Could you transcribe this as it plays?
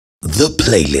The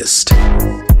Playlist.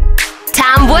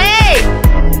 Tambwe!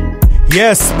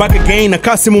 Yes, back again na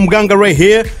Kassim Mganga right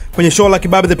here kwenye show la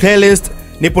Kibabe The Playlist.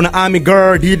 Nipo na Army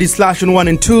Girl, DD/1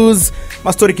 and 2s.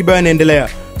 Mastori kibao yanaendelea.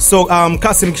 So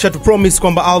Kassim kisha to promise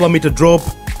kwamba album ita drop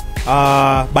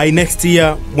by next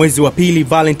year, mwezi wa pili,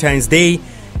 Valentine's Day.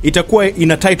 Itakuwa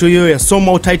ina title hiyo ya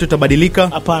Soma au title tabadilika?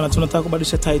 Hapana, tunataka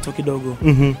kubadilisha title kidogo.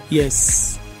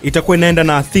 Yes. Itakuwa inaenda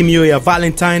na theme hiyo ya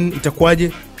Valentine,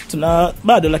 itakuwaje?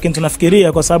 Bado lakini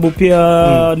tunafikiria kwa sababu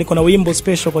pia niko na wimbo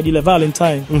special kwa ajili ya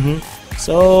Valentine.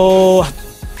 So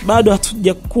bado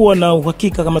hatujakuwa na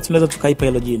uhakika kama tunaweza tukaipa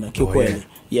hilo jina kiukweli.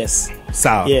 Yes.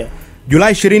 Sawa. Yeah.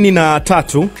 Julai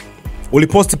 23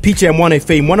 ulipost picha ya Mwana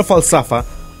FA, Mwana Falsafa,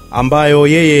 ambayo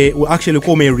yeye actually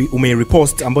ulikuwa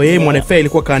umerepost, ambayo yeye Mwana FA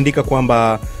ilikuwa kaandika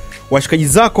kwamba washikaji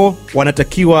zako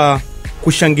wanatakiwa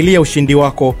kushangilia ushindi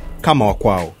wako kama wa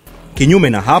kwao. Kinyume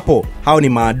na hapo, hao ni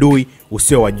maadui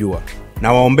usiowajua.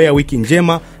 Na waombea wiki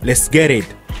njema, let's get it.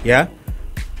 Yeah?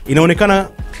 Inaonekana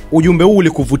ujumbe huu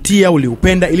ulikuvutia,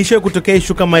 uliupenda. Ilishawahi kutokea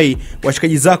issue kama hii,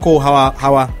 washikaji zako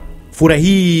hawa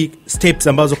furahii steps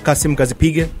ambazo Kassim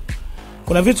kazipiga?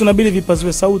 Kuna vitu inabidi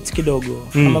vipazwe sauti kidogo.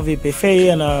 Kama vipi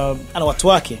FA ana watu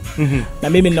wake. Na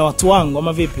mimi nina watu wangu,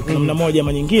 ama vipi? Kuna mna moja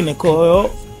ama nyingine. Kwa hiyo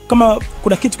kama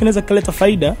kuna kitu kinaweza kuleta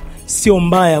faida, sio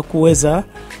mbaya kuweza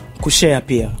kushare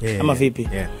pia. Ama vipi?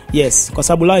 Yes, kwa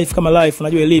sababu life kama life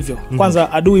unajua ilivyo.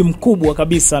 Kwanza adui mkubwa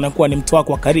kabisa anakuwa ni mtu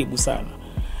wako wa karibu sana.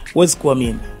 Huwezi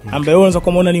kuamini. Ambaye unaweza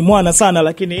kumuona ni mwana sana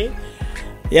lakini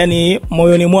yani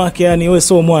moyoni mwake yani wewe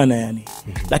sio mwana yani.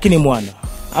 Lakini mwana.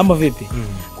 Ama vipi?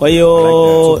 Kwa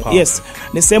hiyo yes,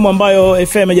 ni sehemu ambayo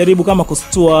FM imejaribu kama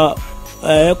kustua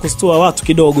watu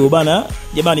kidogo bana.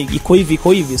 Jamani iko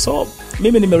hivi. So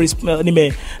mimi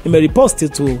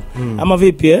nimerepost tu. Ama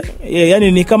vipi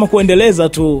yani ni kama kuendeleza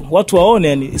tu watu waone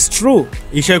yani it's true.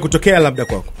 Ishawahi kutokea labda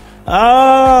kwako?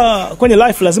 Kwenye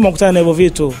life lazima ukutane na hivyo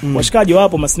vitu. Washikaji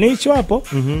wapo, masnitch wapo.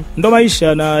 Ndo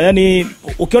maisha, na yani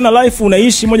ukiona life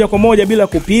unaishi moja kwa moja bila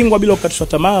kupingwa, bila kukatishwa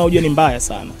tamaa, unajua ni mbaya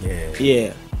sana.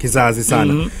 Yeah. Kizazi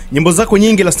sana. Nyimbo zako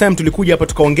nyingi last time tulikuja hapa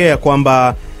tukaongea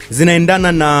kwamba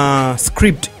zinaendana na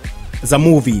script za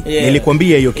movie.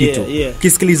 Nilikwambia hiyo kitu.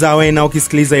 Ukisikiliza Wena,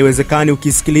 ukisikiliza Iwezekani,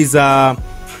 ukisikiliza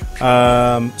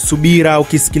Subira,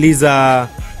 ukisikiliza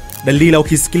Dalila,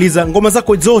 ukisikiliza ngoma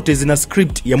zako zote zina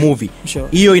script ya movie.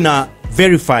 Hiyo ina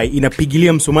verify,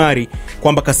 inapigilia msumari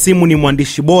kwamba Kassim ni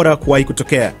mwandishi bora kuwahi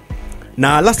kutokea.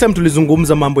 Na last time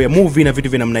tulizungumza mambo ya movie na vitu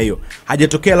vya namna hiyo.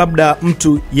 Hajatokea labda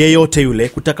mtu yeyote yule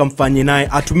kutaka mfanye naye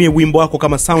atumie wimbo wako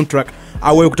kama soundtrack,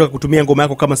 au wewe kutaka kutumia ngoma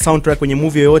yako kama soundtrack kwenye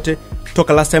movie yoyote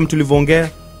toka last time tulivyoongea?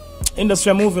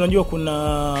 Industry movie unajua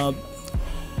kuna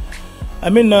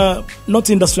not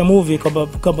industry movie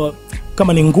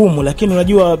kama ni ngumu, lakini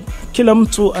unajua kila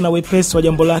mtu ana wepesi wa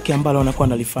jambo lake ambalo anakuwa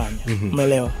analifanya.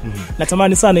 Umeelewa?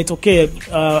 Natamani sana itokee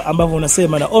ambavyo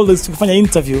unasema na always tukifanya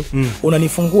interview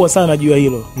unanifungua sana juu ya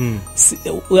hilo.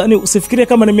 Yani usifikirie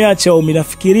kama nimeacha au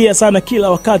minafikiria sana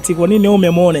kila wakati kwa nini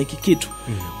umemuona hiki kitu.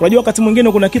 Unajua wakati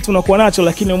mwingine kuna kitu unakuwa nacho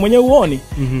lakini mwenyewe uone.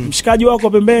 Mshikaji wako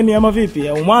pembeni ama vipi?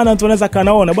 Au maana tu unaweza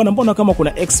kanaona bwana mbona kama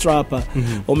kuna extra hapa.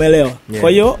 Umeelewa? Kwa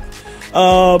hiyo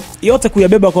yote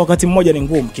kuyabeba kwa wakati mmoja ni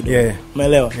ngumu kidogo.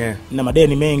 Umeelewa? Na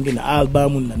madeni mengi na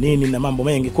album na nini na mambo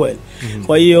mengi kweli.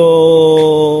 Kwa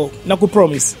hiyo na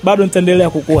kupromise bado nitaendelea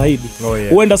kukuahidi.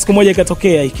 Huenda siku moja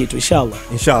ikatokea hiki kitu inshallah.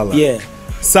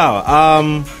 Sawa.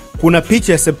 Kuna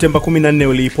picha ya September 14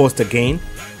 ulipost again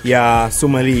ya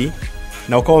Somali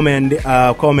na ukawa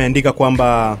umeandika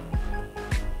kwamba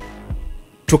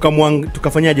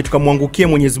tukamwangukia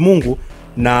Mwenyezi Mungu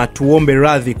na tuombe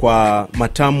radhi kwa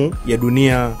matamu ya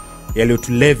dunia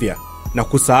yaliyotulevya na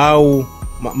kusahau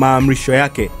maamrisho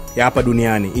yake ya hapa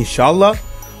duniani. Inshallah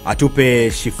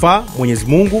atupe shifa Mwenyezi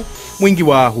Mungu, mwingi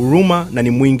wa huruma na ni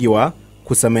mwingi wa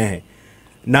kusamehe.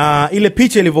 Na ile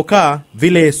picha ilivyokaa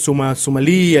vile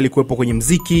Somali alikuwepo kwenye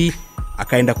mziki,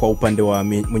 akaenda kwa upande wa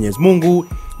Mwenyezi Mungu.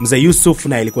 Mzee Yusuf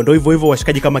na ilikuwa ndio hivyo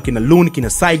washikaji kama kina Loon, kina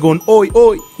Saigon,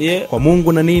 kwa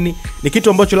Mungu na nini. Ni kitu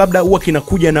ambacho labda huwa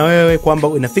kinakuja na wewe kwamba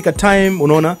inafika time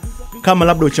unaona kama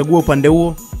labda uchague upande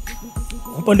huo.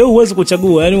 Upande huo huwezi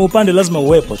kuchagua, yani upande lazima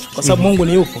uwepo kwa sababu Mungu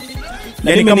ni yupo.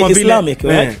 Yani kama vile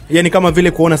yani kama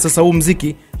vile kuona sasa huu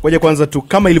muziki ngoja kwanza tu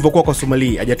kama ilivyokuwa kwa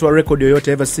Somali hajatoa record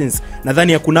yoyote ever since.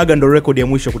 Nadhani hakunaga ndo record ya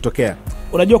mwisho kutokea.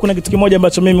 Unajua kuna kitu kimoja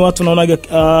ambacho mimi watu naonaga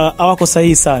hawako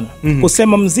sahihi sana.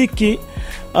 Kusema muziki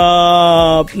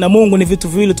na Mungu ni vitu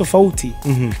viwili tofauti.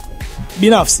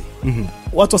 Binafsi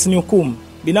watu wasinihukumu.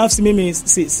 binafsi mimi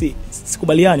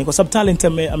sikubaliani kwa sababu talent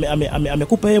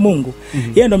amekupa yeye Mungu.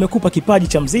 Yeye ndo amekupa kipaji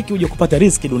cha muziki uje kupata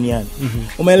riziki duniani.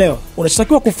 Umeelewa?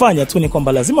 Unachotakiwa kufanya tu ni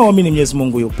kwamba lazima uamini Mwenyezi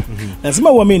Mungu yupo.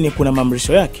 Lazima uamini kuna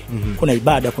maamrisho yake. Kuna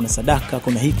ibada, kuna sadaka,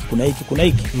 kuna hiki, kuna hiki, kuna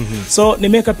hiki. So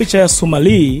nimeweka picha ya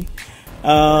Somali.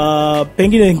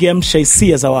 Pengine ingeamsha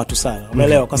hisia za watu sana.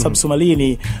 Umeelewa? Kwa sababu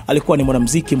Somali alikuwa ni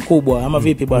mwanamuziki mkubwa ama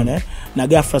vipi bwana na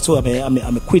ghafla tu ame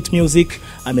quit music,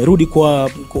 amerudi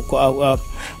kwenye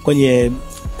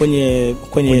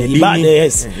ibada,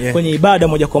 yes. Kwenye ibada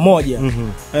moja kwa moja.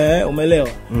 Umeelewa?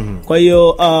 Kwa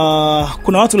hiyo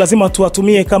kuna watu lazima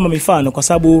tuwatumie kama mifano kwa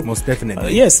sababu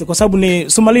yes, kwa sababu ni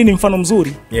Somali ni mfano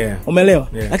mzuri. Umeelewa?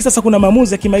 Lakini sasa kuna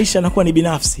maamuzi ya kimaisha yanakuwa ni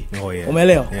binafsi.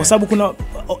 Umeelewa? Kwa sababu kuna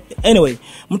anyway,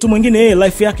 mtu mwingine yeye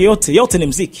life yake yote ni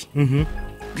muziki.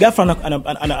 Ghafla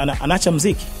anaacha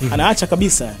muziki, anaacha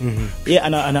kabisa. Yeye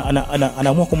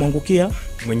anaamua kumwangukia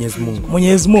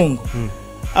Mwenyezi Mungu.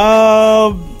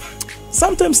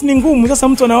 Sometimes ni ngumu. Sasa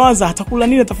mtu anawaza atakula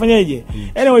nini, atafanyaje?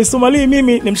 Anyway, Somali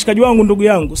mimi ni mshikaji wangu, ndugu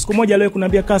yangu. Siku moja leo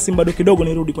kuniambia Kassim, bado kidogo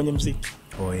nirudi kwenye muziki.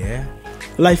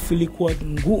 Life ilikuwa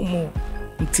ngumu,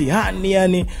 mtihani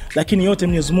yani, lakini yote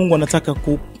Mwenyezi Mungu anataka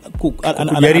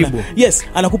yes,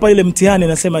 anakupa ile mtihani,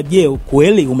 anasema je,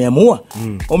 kweli umeamua?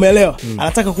 Umeelewa?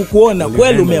 Anataka kukuona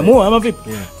kweli umeamua ama vipi?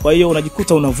 Kwa hiyo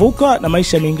unajikuta unavuka na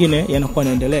maisha mengine yanakuwa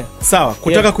yanaendelea. Sawa,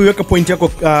 kutaka kuiweka point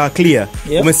yako clear.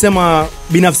 Umesema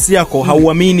binafsi yako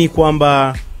hauamini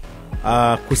kwamba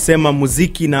kusema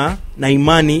muziki na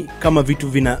imani kama vitu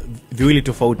viwili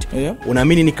tofauti.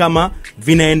 Unaamini ni kama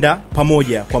vinaenda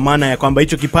pamoja, kwa maana ya kwamba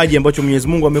hicho kipaji ambacho Mwenyezi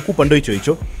Mungu amekupa ndio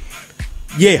hicho.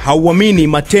 Je, hauamini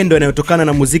matendo yanayotokana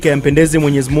na muziki yampendeze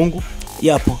Mwenyezi Mungu?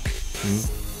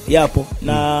 Yapo.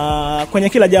 Na kwenye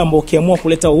kila jambo ukiamua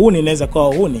kuleta uhuni inaweza kuwa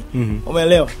uhuni.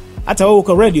 Umeelewa? Hata wewe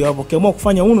uko radio hapo ukiamua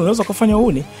kufanya uhuni unaweza kufanya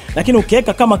uhuni, lakini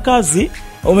ukiweka kama kazi,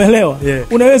 umeelewa?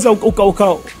 Unaweza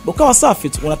ukawa safi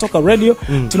tu, unatoka radio.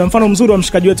 Tuna mfano mzuri wa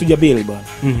mshikaji wetu Jabir bwana.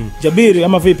 Jabir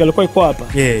ama vipi alikuwa yuko hapa.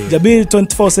 Jabir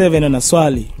 24/7 ana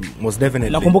swali. Most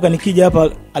definitely. Nakumbuka nikija hapa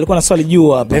alikuwa na swali juu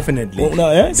hapa. Definitely.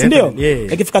 Si ndio?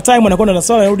 Ikifika time anakwenda na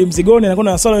swali anarudi mzigoni,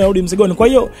 anakwenda na swali anarudi mzigoni. Kwa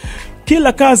hiyo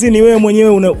kila kazi ni wewe mwenyewe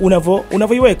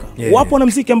unavoiweka. Wapo na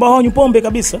muziki ambao hawanywi pombe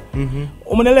kabisa.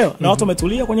 Umeelewa? Na watu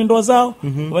wametulia kwenye ndoa zao.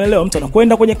 Umeelewa? Mtu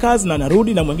anakwenda kwenye kazi na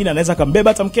anarudi, na mwingine anaweza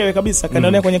kambeba hata mkewe kabisa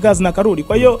kanaenda kwenye kazi na karudi.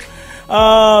 Kwa hiyo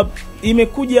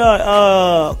imekuja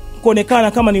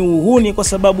kuonekana kama ni uhuni kwa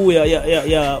sababu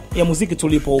ya muziki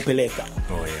tulipoupeleka.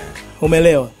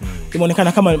 Umeelewa?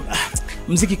 Imeonekana kama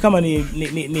muziki kama ni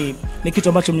kitu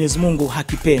ambacho Mwenyezi Mungu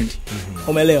hakipendi.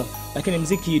 Umeelewa? Lakini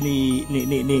muziki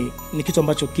ni kitu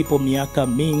ambacho kipo miaka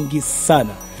mingi sana.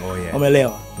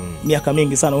 Umeelewa? Miaka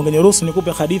mingi sana. Ungeniruhusu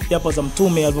nikupe hadithi hapa za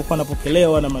mtume alivyokuwa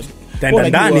anapokelewa na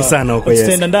ndani sana huko.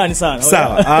 Ndani sana.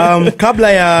 Sawa.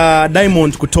 Kabla ya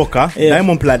Diamond kutoka,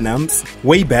 Diamond Platnumz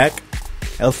way back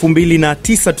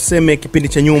 2009 tuseme, kipindi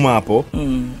cha nyuma hapo,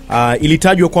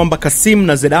 ilitajwa kwamba Kassim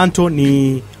na Zedanto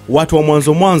ni watu wa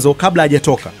mwanzo kabla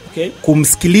hajatoka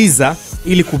kumsikiliza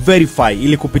ili kuverify,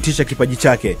 ili kupitisha kipaji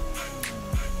chake.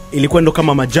 Ilikuwa ndo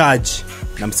kama majudge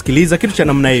na msikiliza kitu cha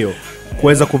namna hiyo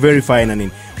kuweza kuverify na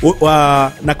nini.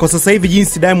 Na kwa sasa hivi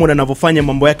jinsi Diamond anavyofanya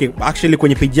mambo yake, actually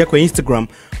kwenye page yako ya Instagram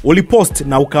ulipost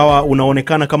na ukawa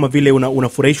unaonekana kama vile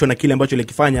unafurahishwa na kile ambacho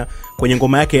alikifanya kwenye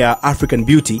ngoma yake ya African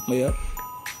Beauty.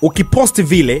 Ukipost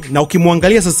vile na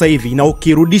ukimwangalia sasa hivi na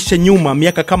ukirudisha nyuma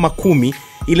miaka kama 10,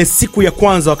 ile siku ya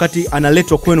kwanza wakati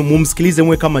analetwa kwenu mumsikilize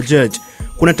mwe kama judge,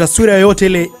 kuna taswira yoyote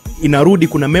ile inarudi?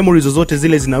 Kuna memories zozote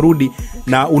zile zinarudi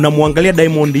na unamwangalia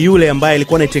Diamond yule ambaye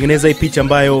alikuwa anaitengeneza hii picha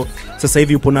ambayo sasa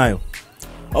hivi upo nayo?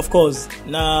 Of course.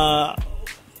 Na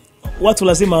watu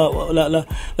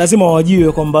lazima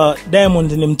wajue kwamba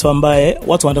Diamond ni mtu ambaye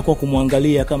watu wanatakiwa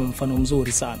kumwangalia kama mfano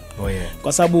mzuri sana.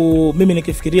 Kwa sababu mimi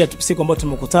nikifikiria siku ambayo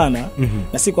tumekutana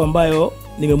na siku ambayo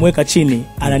nimemweka chini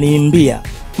ananiimbia,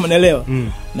 umeelewa?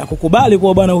 Na kukubali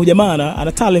kwa bwana huyu jamaa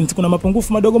ana talent, kuna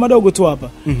mapungufu madogo tu hapa.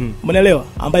 Umeelewa?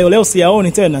 Ambayo leo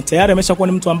siyaoni tena, tayari ameshakuwa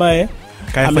ni mtu ambaye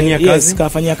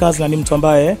kafanyia kazi na ni mtu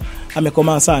ambaye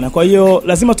amekomaa sana. Kwa hiyo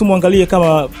lazima tumwangalie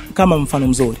kama mfano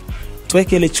mzuri.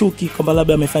 Tuweke ile chuki kwamba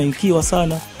labda amefanikiwa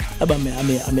sana, labda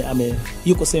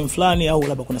yuko sehemu fulani, au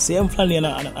labda kuna sehemu fulani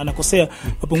anakosea,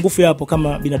 mapungufu yapo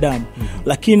kama binadamu.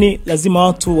 Lakini lazima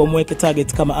watu wamweke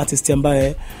target kama artist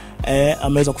ambaye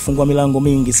ameweza kufungua milango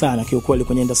mingi sana kiukweli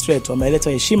kwenye industry yetu. Ameleta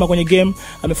heshima kwenye game,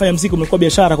 amefanya muziki umekuwa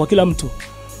biashara kwa kila mtu.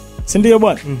 Si ndio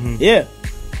bwana?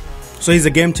 So he's a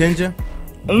game changer?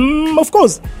 Of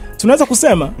course. Tunaweza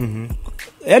kusema.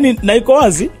 Yaani na iko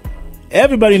wazi.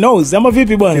 Everybody knows. Ama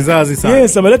vipi bwana? Kizazi sana.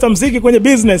 Yes, ameleta muziki kwenye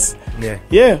business.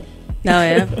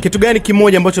 Kitu gani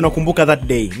kimoja ambacho nakumbuka that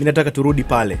day? Mimi nataka turudi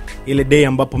pale. Ile day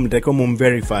ambapo mtakiwa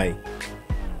mumverify.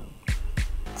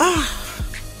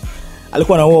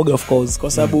 Alikuwa na uoga of course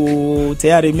kwa sababu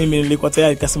tayari mimi nilikuwa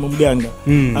tayari Kassim Mganga.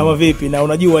 Ama vipi, na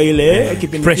unajua ile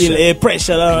kipindi kile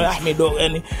pressure Dogo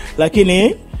yani,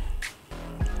 lakini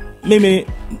mimi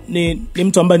ni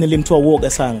mtu ambaye nilimtoa uoga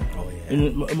sana.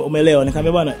 Umeelewa?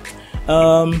 Nikamwambia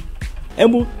bwana,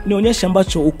 hebu nionyeshe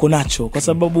ambacho uko nacho kwa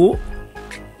sababu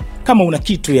kama una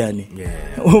kitu yani.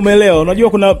 Umeelewa? Unajua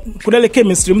kuna ile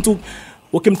chemistry, mtu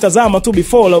ukimtazama tu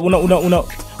before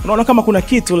unaona kama kuna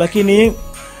kitu, lakini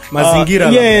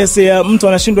mazingira mtu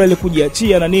anashindwa ile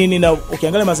kujiachia na nini. Na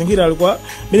ukiangalia mazingira alikuwa,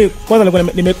 mimi kwanza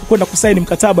nilikuwa nimekwenda kusaini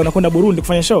mkataba na kwenda Burundi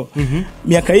kufanya show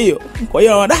miaka hiyo. Kwa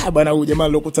hiyo bwana huyu jamaa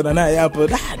aliyokutana naye hapo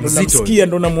ndo namsikia,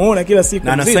 ndo namuona kila siku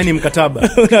na anasaini mkataba.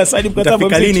 Anasaini mkataba.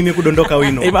 Utafika lini mimi kudondoka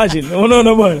wino? Imagine,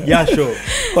 unaona bwana. Yeah, sure.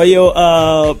 Kwa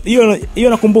hiyo hiyo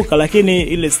nakumbuka, lakini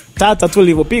ile starter tu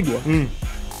ilipopigwa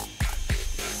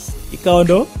ikawa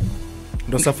ndo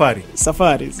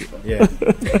safari. Yeah.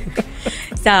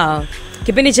 Sawa.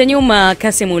 Kipindi cha nyuma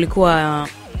Kassim ulikuwa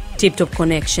Tip Top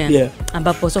Connection,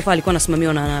 ambapo sofa alikuwa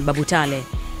anasimamiwa na Babu Tale.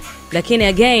 Lakini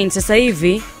again sasa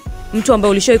hivi mtu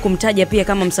ambaye ulishowahi kumtaja pia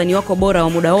kama msanii wako bora wa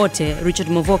muda wote, Richard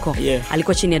Movoko,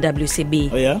 alikuwa chini ya WCB,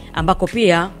 ambako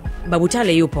pia Babu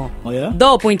Tale yupo.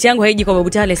 Though point yangu haiji kwa Babu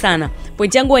Tale sana.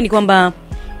 Point yangu ni kwamba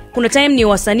kuna time ni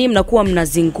wasanii mnakuwa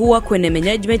mnazingua kwenye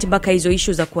management mpaka hizo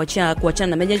issue za kuachana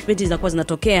na management zinakuwa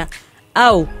zinatokea,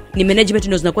 au ni management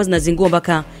ndio zinakuwa zinazingua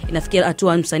mpaka inafikia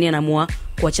hatua msanii anaamua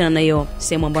kuachana na hiyo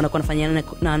sehemu ambayo anakuwa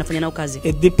anafanya nao kazi?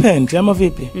 It depend, ama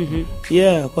vipi?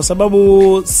 Kwa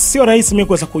sababu sio rahisi mimi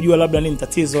kuweza kujua labda nini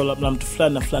tatizo labda mtu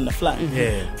fulani na fulani na fulani.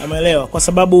 Umeelewa? Kwa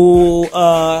sababu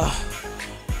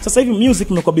sasa hivi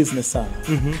music imekuwa business sana.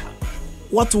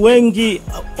 Watu wengi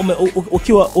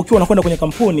ukiwa unakwenda kwenye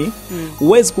kampuni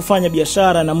huwezi kufanya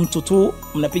biashara na mtu tu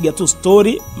mnapiga tu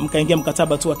story mkaingia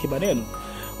mkataba tu wa kibaneno.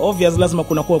 Obvious lazima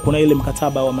kuna ile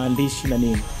mkataba wa maandishi na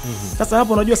nini. Sasa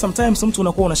hapo unajua sometimes mtu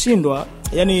unakuwa unashindwa,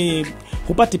 yani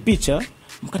kupata picha,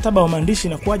 mkataba wa maandishi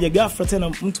na kuaje ghafla tena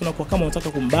mtu unakuwa kama unataka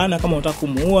kumbana, kama unataka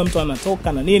kumuua mtu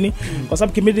anatoka na nini. Kwa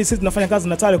sababu kimidi sisi tunafanya kazi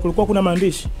na Taraka kulikuwa kuna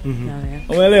maandishi.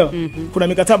 Umeelewa? Kuna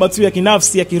mikataba tu ya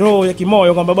kinafsi, ya kiroho, ya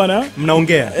kimoyo kwamba bwana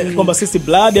mnaongea kwamba sisi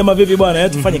blood ama vipi bwana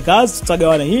tufanye kazi,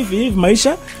 tutagawana hivi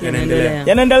maisha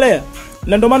yanaendelea.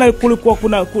 Na ndio maana kulikuwa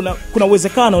kuna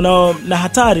uwezekano na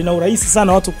hatari na urahisi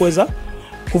sana watu kuweza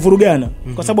kuvurugana.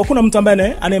 Kwa sababu hakuna mtu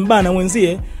ambaye anembana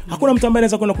mwenzie, hakuna mtu ambaye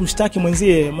anaweza kwenda kumshtaki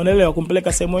mwenzie, unaelewa,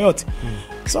 kumpeleka sehemu yote.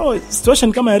 So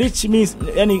situation kama ya Rich mimi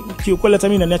yani kiukweli hata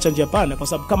mimi naniacha njia pana, kwa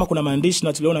sababu kama kuna maandishi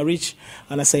na tuliona Rich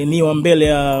anasainiwa mbele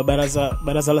ya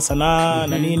baraza la sanaa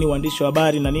na nini, waandishi wa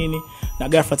habari na nini, na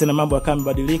ghafla tena mambo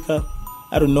yakabadilika.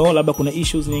 I don't know, labda kuna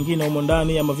issues nyingine huko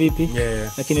ndani ama vipi.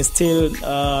 Lakini still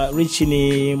Rich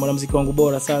ni mwanamuziki wangu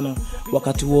bora sana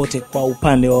wakati wote kwa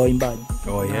upande wa waimbaji.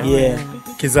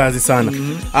 Kizazi sana.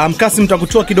 Kassim,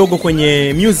 nitakutoa kidogo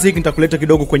kwenye music, nitakuleta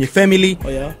kidogo kwenye family.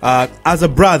 As a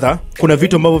brother kuna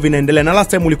vitu ambavyo vinaendelea, na last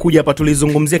time ulikuja hapa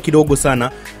tulizungumzia kidogo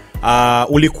sana.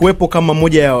 Ulikuwepo kama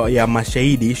moja ya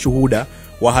mashahidi shuhuda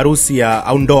wa harusi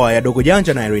au ndoa ya Dogo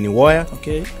Janja na Ngumu.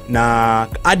 Na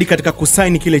hadi katika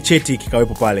kusaini kile cheti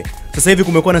kikawepo pale. Sasa hivi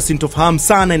kumekuwa na sintofahamu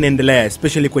sana inaendelea,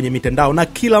 especially kwenye mitandao, na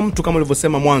kila mtu kama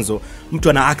ulivyosema mwanzo, mtu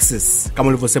ana access. Kama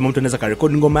ulivyosema, mtu anaweza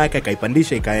karekodi ngoma yake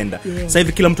akaipandisha ikaenda. Sasa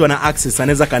hivi kila mtu ana access,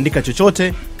 anaweza kaandika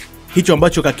chochote, hicho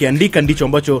ambacho kakiandika ndicho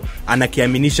ambacho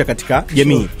anakiaminisha katika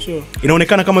jamii.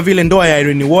 Inaonekana kama vile ndoa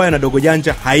ya Ngumu na Dogo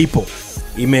Janja haipo,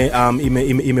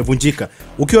 imevunjika.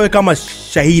 Ukiwa kama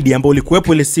shahidi ambao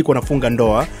ulikuwepo ile siku anafunga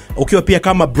ndoa, ukiwa pia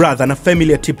kama brother na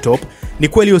family ya Tip Top, ni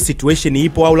kweli hiyo situation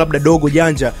ipo, au labda Dogo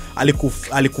Janja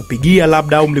alikupigia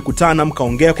labda, au mlikutana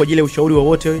mkaongea kwa ajili ya ushauri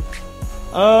wowote?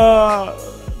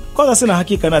 Kwanza sina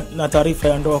hakika na taarifa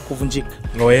ya ndoa kuvunjika.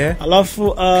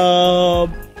 Alafu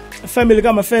family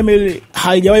kama family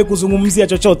haijawahi kuzungumzia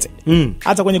chochote.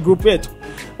 Hata kwenye group yetu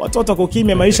watoto kwa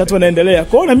kimya, maisha tu yanaendelea.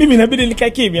 Kwaona mimi inabidi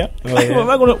nikae kimya.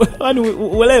 Yaani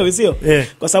uelewe sio?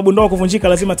 Kwa sababu ndoa kuvunjika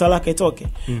lazima talaka itoke.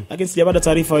 Lakini sijapata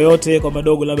taarifa yoyote kwamba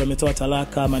Dogo labda ametoa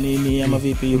talaka ama nini ama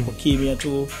vipi, yuko kimya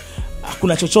tu.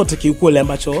 Hakuna chochote kiukweli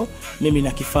ambacho mimi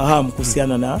nakifahamu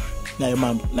kuhusiana na hayo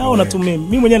mambo. Naona tu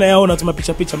mimi mwenyewe nayaona tu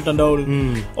mapicha mtandao.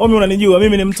 Mimi unanijua,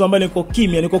 mimi ni mtu ambaye niko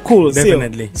kimya, niko cool, sio?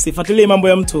 Sifuatilie mambo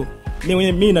ya mtu.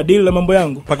 Mimi na deal na mambo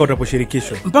yangu mpaka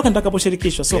utaposhirikishwa. Mpaka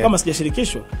nitakaposhirikishwa. So kama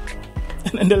sijashirikishwa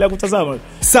naendelea kutazama.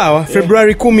 Sawa.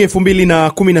 February 10,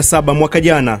 2017 mwaka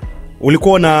jana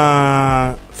ulikuwa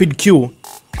na Feed Q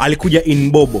alikuja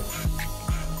in Bobo.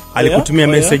 Alikutumia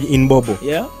message in Bobo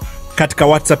katika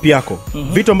WhatsApp yako.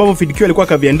 Vitu ambavyo Feed Q alikuwa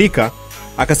akaviandika,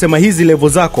 akasema hizi level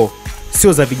zako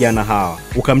sio za vijana hawa.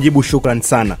 Ukamjibu shukran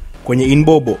sana kwenye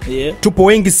inbobo. Tupo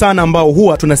wengi sana ambao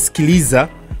huwa tunasikiliza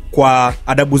kwa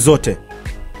adabu zote,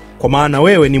 kwa maana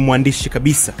wewe ni mwandishi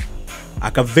kabisa.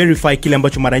 Aka verify kile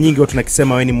ambacho mara nyingi watu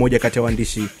tunakisema wewe ni mmoja kati ya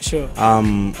waandishi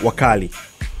wakali.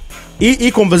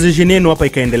 Hii conversation yenu hapa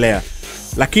ikaendelea,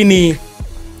 lakini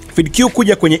FeedQ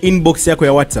kuja kwenye inbox yako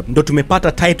ya WhatsApp ndo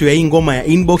tumepata title ya hii ngoma ya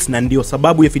inbox, na ndio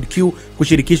sababu ya FeedQ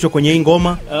kushirikishwa kwenye hii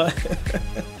ngoma.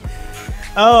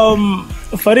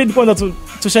 Farid, kwanza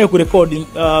tushai kurekodi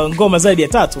ngoma zaidi ya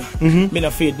 3 mimi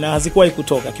na Feed, na hazikuwahi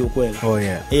kutoka kiukweli.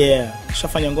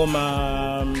 Tushafanya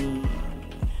ngoma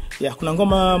kuna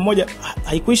ngoma moja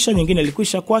haikuisha, nyingine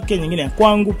ilikwisha kwake, nyingine ya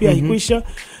kwangu pia haikuisha.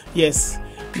 Yes,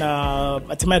 na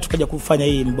hatimaye tukaja kufanya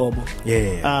hii mbobo.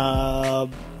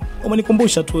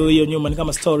 Umenikumbusha tu hiyo nyuma, ni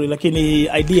kama story, lakini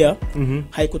idea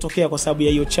haikutokea kwa sababu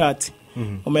ya hiyo chat.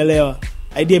 Umeelewa?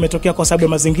 Idea imetokea kwa sababu ya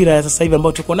mazingira ya sasa hivi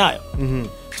ambayo tuko nayo.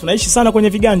 Tunaishi sana kwenye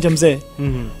viganja mzee.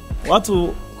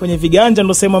 Watu kwenye viganja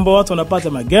ndo sema ambao watu wanapata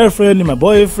ma girlfriend, ma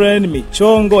boyfriend,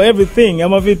 michongo, everything,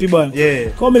 ama vipi bwana?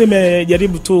 Kwa mimi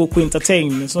nimejaribu tu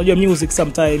kuentertain. Unajua music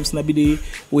sometimes inabidi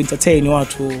uentertain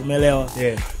watu, umeelewa?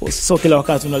 So kila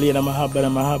wakati unalia na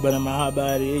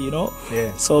mahaba, you know.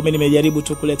 So mimi nimejaribu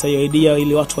tu kuleta hiyo idea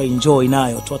ili watu wa enjoy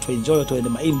nayo, watu enjoy, watu waende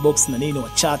ma inbox na nini, wa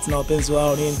chat na wapenzi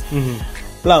wao nini.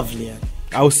 Lovely yani.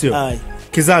 Au sio?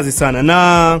 Kizazi sana.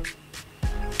 Na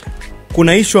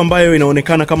kuna issue ambayo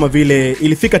inaonekana kama vile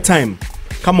ilifika time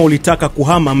kama ulitaka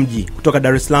kuhama mji kutoka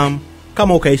Dar es Salaam,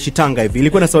 kama ukaishi Tanga hivi,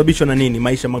 ilikuwa inasababishwa na nini?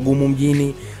 Maisha magumu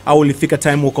mjini, au ulifika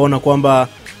time ukaona kwamba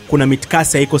kuna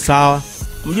mitikasi haiko sawa?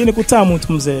 Mjini kutamu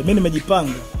tu mzee. Mimi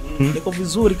nimejipanga. Niko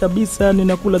vizuri kabisa,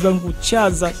 ninakula zangu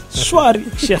chaza shwari.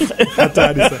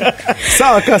 Hatari sana.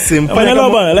 Sawa Kassim, fanya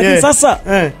kama lakini sasa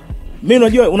mimi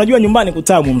unajua nyumbani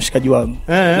kutamu mshikaji wangu.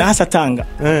 Na hasa Tanga.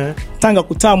 Tanga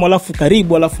kutamu, alafu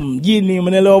karibu, alafu mjini,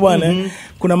 umeelewa bwana?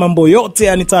 Kuna mambo yote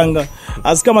yani Tanga.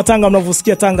 Kama Tanga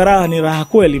mnavyosikia Tanga raha ni raha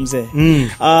kweli mzee.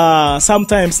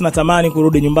 Sometimes natamani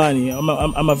kurudi nyumbani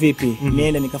ama vipi,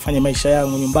 niende nikafanya maisha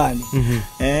yangu nyumbani.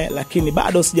 Lakini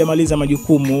bado sijamaliza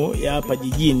majukumu ya hapa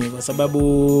jijini kwa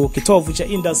sababu kitovu cha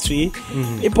industry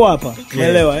ipo hapa.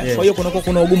 Umeelewa? Kwa hiyo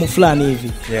kuna ugumu fulani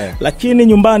hivi. Lakini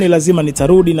nyumbani lazima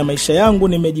nitarudi, na maisha yangu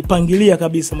nimejipangilia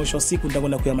kabisa, mwisho wa siku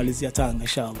nitakwenda kuyamalizia Tanga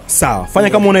inshallah. Sawa. Fanya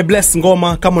kama una bless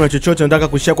ngoma, kama una chochote unataka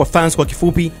kushare kwa fans kwa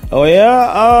kifupi.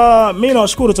 Mimi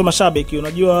nawashukuru tu mashabiki.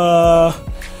 Unajua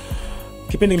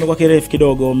kipindi kimekuwa kirefu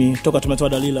kidogo, mimi toka tumetoa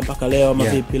Dalila mpaka leo ama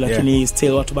vipi, lakini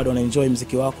still watu bado wanaenjoy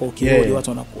muziki wako. Ukirudi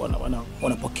watu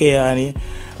wanapokea yani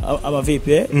ama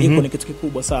vipi. Iko ni kitu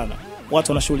kikubwa sana.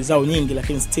 Watu wana shughuli zao nyingi,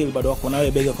 lakini still bado wako na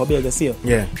wewe bega kwa bega, sio?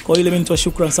 Kwa hiyo mimi nitoa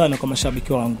shukrani sana kwa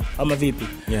mashabiki wangu ama vipi.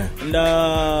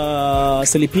 Na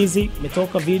Silipizi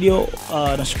imetoka video,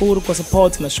 nashukuru kwa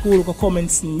support, nashukuru kwa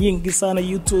comments nyingi sana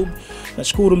YouTube,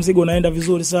 nashukuru mzigo unaenda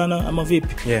vizuri sana ama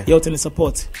vipi. Yote ni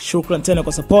support. Shukrani tena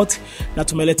kwa support, na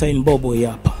tumeleta inbobo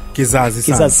hapa.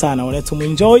 Kizazi sana. Wanaetu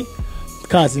enjoy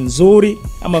kazi nzuri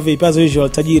ama vipi, as usual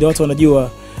tajiri watu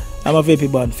wanajua ama vipi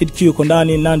bwana. FeedQ uko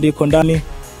ndani, Nandi uko ndani.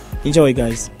 Enjoy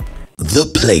guys.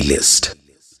 The playlist.